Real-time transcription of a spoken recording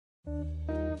I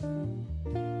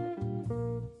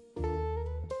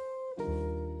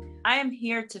am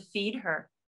here to feed her.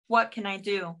 What can I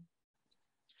do?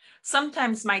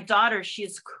 Sometimes my daughter, she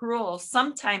is cruel.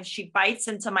 Sometimes she bites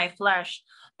into my flesh,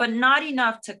 but not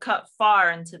enough to cut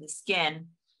far into the skin.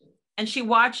 And she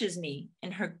watches me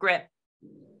in her grip.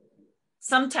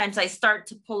 Sometimes I start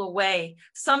to pull away.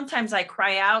 Sometimes I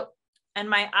cry out and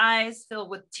my eyes fill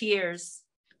with tears.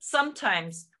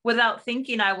 Sometimes, without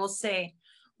thinking, I will say,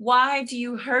 "Why do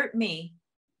you hurt me?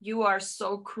 You are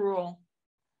so cruel."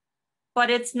 But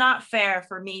it's not fair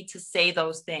for me to say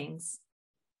those things.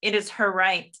 It is her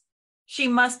right. She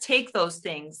must take those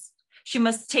things. She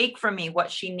must take from me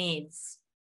what she needs.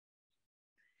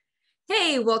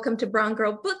 Hey, welcome to Brown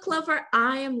Girl Book Lover.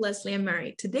 I am Leslie and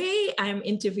Mary. Today, I'm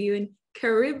interviewing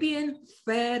Carribean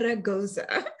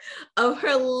Fragoza of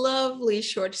her lovely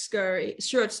short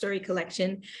story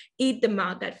collection, Eat the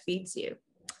Mouth That Feeds You.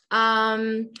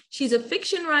 She's a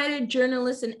fiction writer,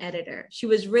 journalist, and editor. She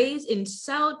was raised in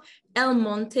South El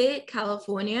Monte,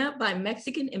 California by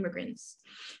Mexican immigrants.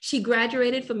 She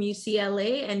graduated from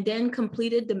UCLA and then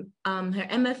completed her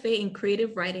MFA in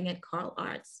creative writing at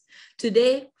CalArts.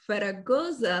 Today,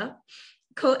 Fragoza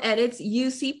co-edits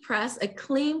UC Press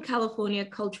acclaimed California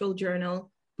cultural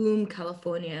journal, Boom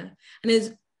California, and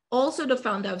is also the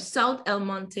founder of South El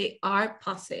Monte Art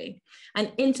Posse, an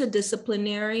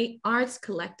interdisciplinary arts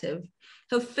collective.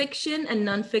 Her fiction and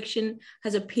nonfiction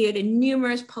has appeared in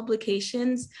numerous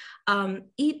publications.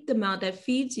 Eat the Mouth That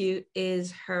Feeds You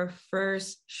is her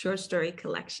first short story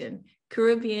collection.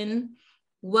 Carribean,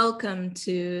 welcome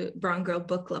to Brown Girl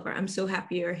Book Lover. I'm so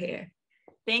happy you're here.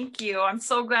 Thank you. I'm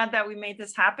so glad that we made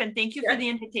this happen. Thank you for the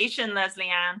invitation, Leslie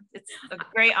Ann. It's a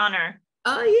great honor.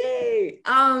 Oh, yay.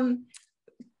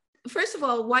 First of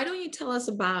all, why don't you tell us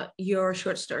about your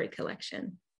short story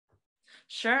collection?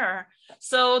 Sure.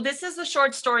 So this is a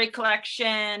short story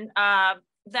collection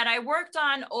that I worked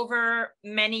on over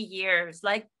many years,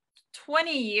 like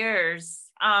 20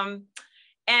 years.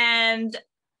 And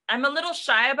I'm a little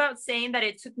shy about saying that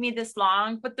it took me this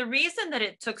long, but the reason that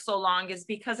it took so long is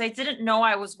because I didn't know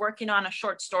I was working on a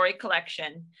short story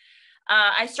collection.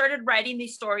 I started writing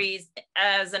these stories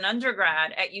as an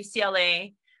undergrad at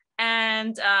UCLA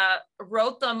and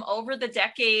wrote them over the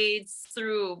decades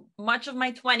through much of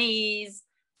my 20s,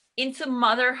 into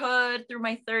motherhood through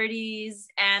my 30s.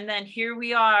 And then here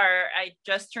we are, I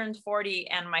just turned 40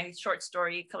 and my short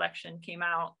story collection came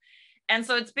out. And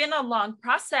so it's been a long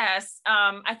process.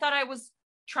 I thought I was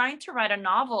trying to write a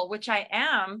novel, which I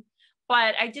am,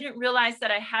 but I didn't realize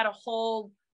that I had a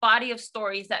whole body of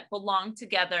stories that belonged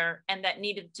together and that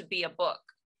needed to be a book.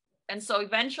 And so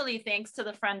eventually, thanks to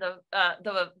the friend of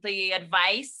the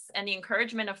advice and the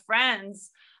encouragement of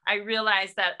friends, I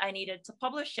realized that I needed to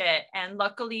publish it. And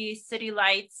luckily, City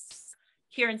Lights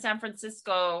here in San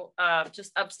Francisco,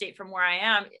 just upstate from where I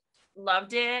am,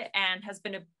 loved it and has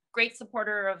been a great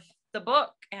supporter of the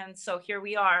book. And so here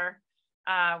we are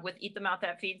with Eat the Mouth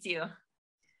That Feeds You.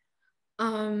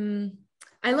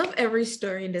 I love every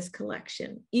story in this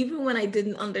collection, even when I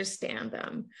didn't understand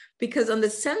them, because on the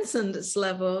sentence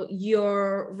level,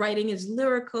 your writing is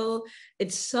lyrical.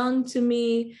 It's sung to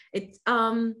me.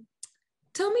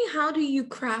 Tell me, how do you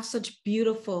craft such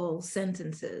beautiful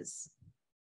sentences?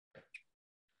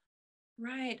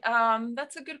 Right.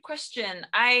 That's a good question.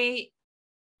 I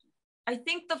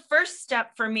think the first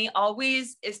step for me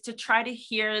always is to try to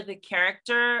hear the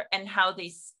character and how they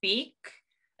speak.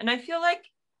 And I feel like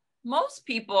most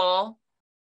people,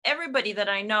 everybody that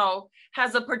I know,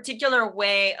 has a particular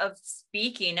way of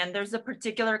speaking, and there's a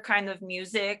particular kind of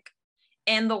music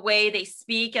in the way they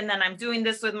speak. And then I'm doing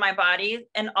this with my body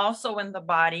and also in the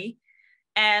body.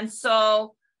 And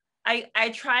so I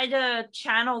try to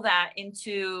channel that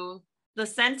into the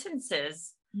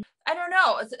sentences. I don't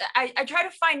know. I try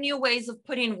to find new ways of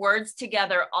putting words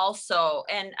together also.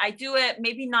 And I do it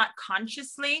maybe not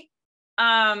consciously,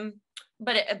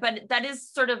 but that is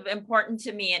sort of important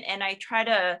to me. And I try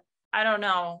to, I don't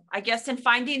know, I guess in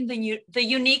finding the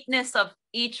uniqueness of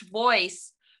each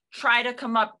voice, try to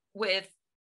come up with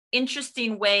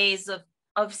interesting ways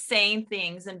of saying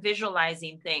things and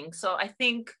visualizing things. So I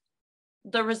think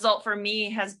the result for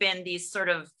me has been these sort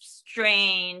of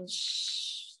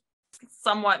strange,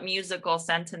 somewhat musical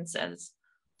sentences.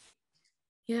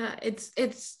 Yeah, it's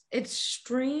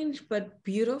strange but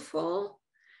beautiful.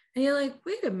 And you're like,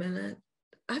 wait a minute,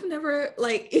 I've never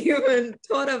even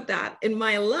thought of that in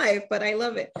my life, but I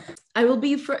love it. I will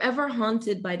be forever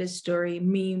haunted by the story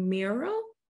Mi Muero.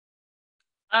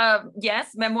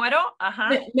 Yes, Me Muero.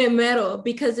 Me Muero,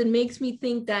 because it makes me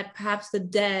think that perhaps the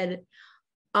dead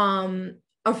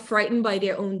are frightened by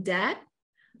their own death.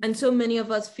 And so many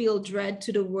of us feel dread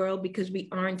to the world because we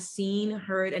aren't seen,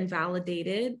 heard, and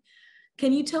validated.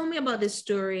 Can you tell me about this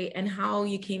story and how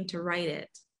you came to write it?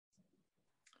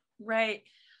 Right.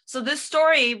 So this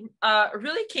story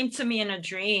really came to me in a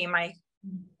dream. I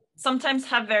sometimes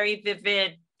have very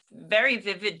vivid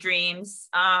dreams.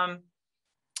 And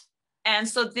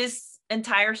so this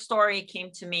entire story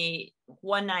came to me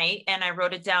one night and I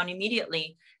wrote it down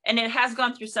immediately. And it has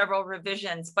gone through several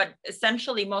revisions, but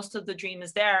essentially most of the dream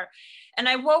is there. And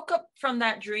I woke up from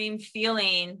that dream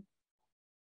feeling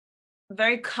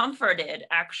very comforted,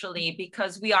 actually,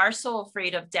 because we are so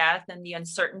afraid of death and the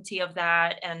uncertainty of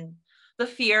that and the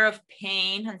fear of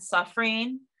pain and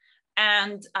suffering.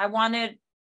 And I don't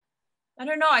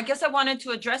know, I guess I wanted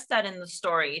to address that in the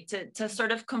story, to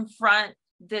sort of confront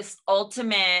this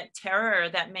ultimate terror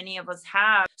that many of us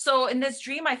have. So in this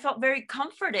dream, I felt very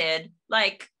comforted,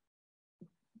 like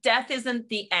death isn't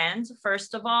the end,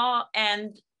 first of all.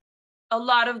 And a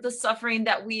lot of the suffering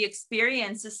that we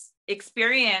experience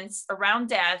around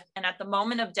death and at the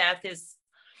moment of death is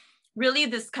really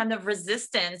this kind of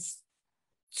resistance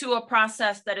to a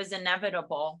process that is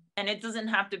inevitable. And it doesn't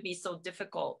have to be so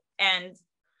difficult. And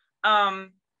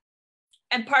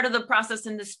part of the process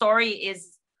in the story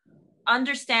is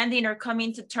understanding or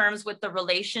coming to terms with the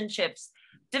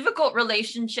difficult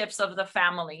relationships of the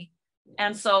family.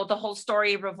 And so the whole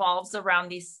story revolves around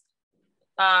these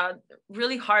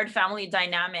really hard family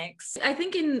dynamics. I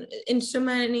think in so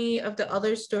many of the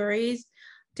other stories,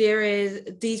 there is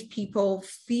these people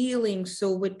feeling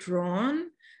so withdrawn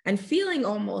and feeling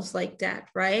almost like death,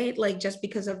 right? Like just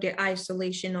because of their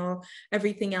isolation or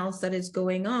everything else that is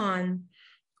going on,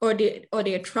 or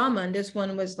their trauma. And this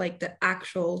one was like the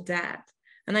actual death.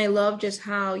 And I love just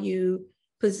how you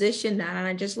position that. And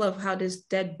I just love how this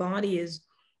dead body is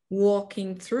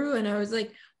walking through. And I was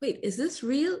like, wait, is this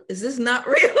real? Is this not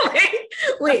real? Like,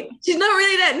 wait, she's not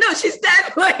really dead. No, she's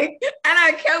dead. Like, and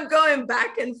I kept going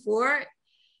back and forth.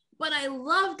 But I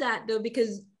love that though,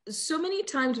 because so many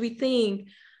times we think,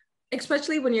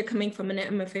 especially when you're coming from an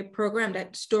MFA program,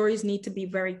 that stories need to be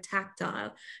very tactile.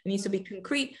 It needs to be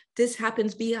concrete. This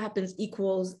happens, B happens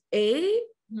equals A.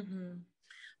 Mm-hmm.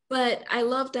 But I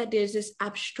love that there's this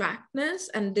abstractness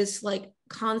and this like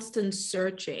constant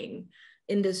searching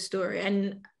in this story.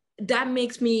 And that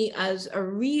makes me as a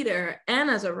reader and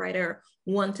as a writer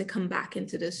want to come back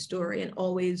into this story and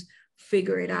always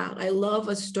figure it out. I love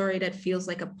a story that feels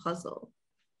like a puzzle.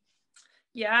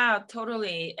 Yeah,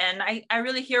 totally. And I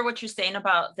really hear what you're saying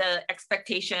about the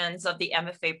expectations of the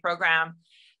MFA program.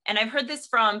 And I've heard this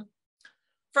from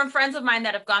friends of mine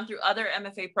that have gone through other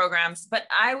MFA programs, but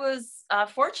I was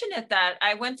fortunate that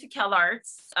I went to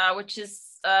CalArts, which is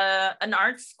an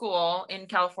art school in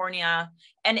California,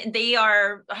 and they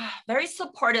are very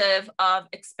supportive of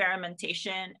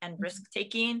experimentation and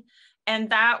risk-taking. And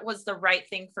that was the right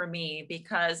thing for me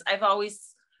because I've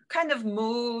always kind of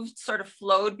moved, sort of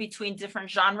flowed between different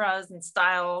genres and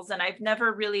styles. And I've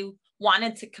never really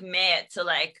wanted to commit to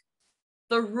like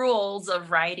the rules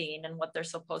of writing and what they're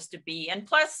supposed to be. And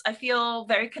plus I feel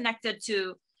very connected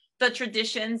to the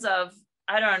traditions of,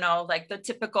 I don't know, like the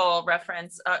typical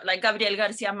reference, like Gabriel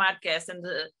Garcia Marquez and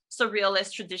the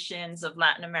surrealist traditions of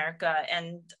Latin America.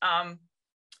 And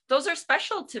those are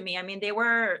special to me. I mean, they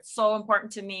were so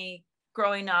important to me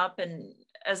growing up and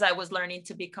as I was learning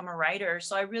to become a writer.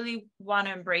 So I really want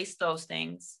to embrace those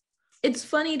things. It's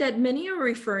funny that many are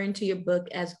referring to your book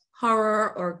as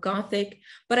horror or gothic,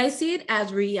 but I see it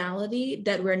as reality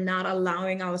that we're not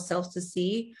allowing ourselves to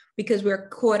see because we're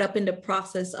caught up in the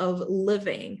process of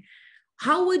living.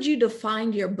 How would you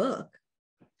define your book?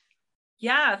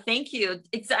 Yeah, thank you.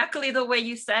 Exactly the way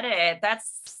you said it.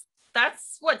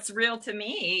 That's what's real to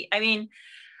me. I mean,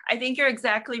 I think you're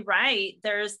exactly right.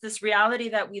 There's this reality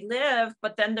that we live,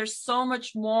 but then there's so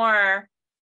much more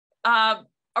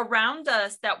around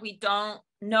us that we don't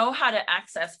know how to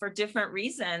access for different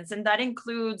reasons. And that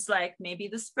includes like maybe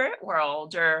the spirit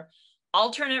world or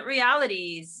alternate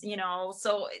realities, you know?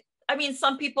 So, I mean,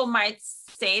 some people might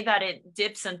say that it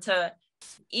dips into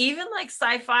even like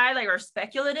sci-fi, like or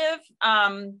speculative,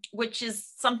 which is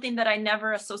something that I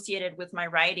never associated with my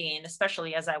writing,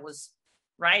 especially as I was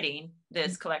writing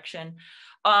this collection.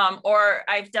 Or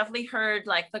I've definitely heard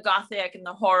like the gothic and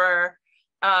the horror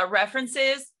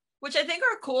references, which I think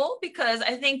are cool because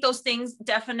I think those things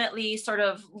definitely sort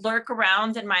of lurk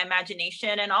around in my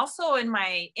imagination and also in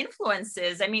my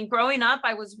influences. I mean, growing up,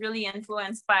 I was really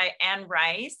influenced by Anne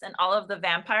Rice and all of the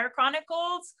vampire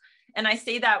chronicles. And I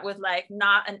say that with like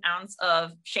not an ounce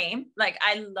of shame. Like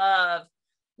I love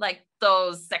like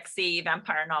those sexy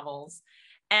vampire novels.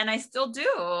 And I still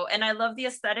do. And I love the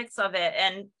aesthetics of it.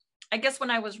 And I guess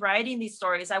when I was writing these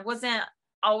stories, I wasn't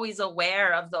always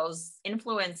aware of those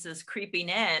influences creeping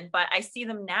in, but I see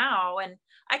them now, and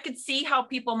I could see how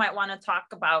people might want to talk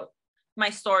about my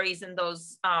stories in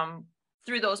those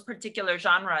through those particular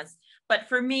genres. But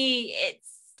for me,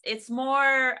 it's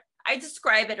more, I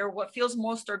describe it, or what feels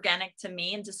most organic to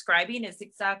me in describing is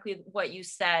exactly what you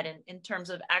said in terms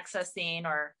of accessing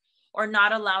or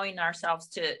not allowing ourselves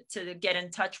to get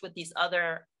in touch with these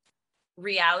other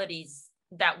realities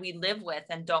that we live with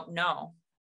and don't know.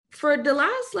 For the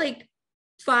last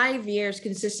 5 years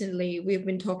consistently, we've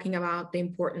been talking about the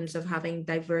importance of having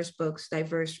diverse books,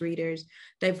 diverse readers,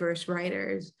 diverse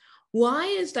writers. Why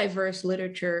is diverse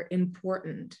literature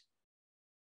important?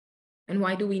 And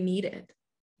why do we need it?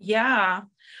 Yeah,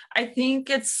 I think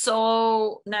it's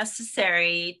so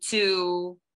necessary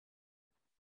to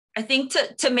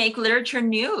make literature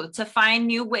new, to find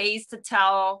new ways to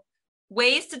tell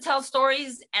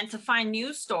stories and to find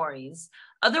new stories.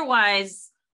 Otherwise,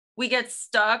 we get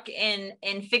stuck in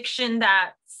fiction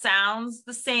that sounds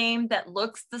the same, that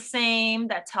looks the same,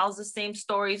 that tells the same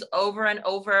stories over and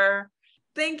over.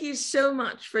 Thank you so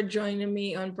much for joining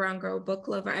me on Brown Girl Book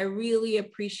Lover. I really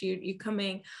appreciate you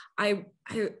coming. I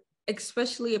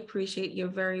especially appreciate your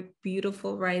very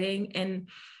beautiful writing. And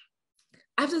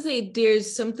I have to say,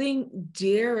 there's something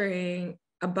daring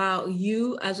about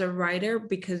you as a writer,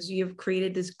 because you've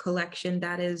created this collection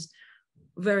that is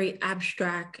very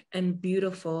abstract and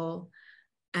beautiful.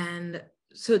 And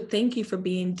so thank you for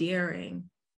being daring.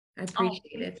 I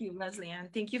appreciate it. Thank you, Leslie Ann.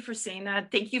 Thank you for saying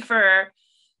that. Thank you for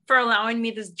allowing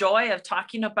me this joy of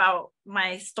talking about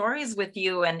my stories with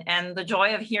you, and the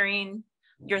joy of hearing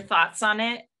your thoughts on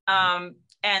it.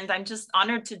 And I'm just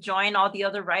honored to join all the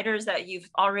other writers that you've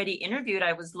already interviewed.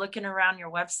 I was looking around your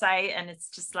website, and it's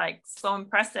just like so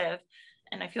impressive.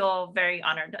 And I feel very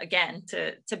honored again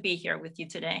to be here with you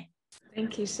today.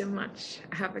 Thank you so much.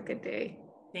 Have a good day.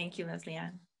 Thank you, Leslie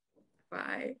Ann.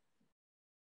 Bye.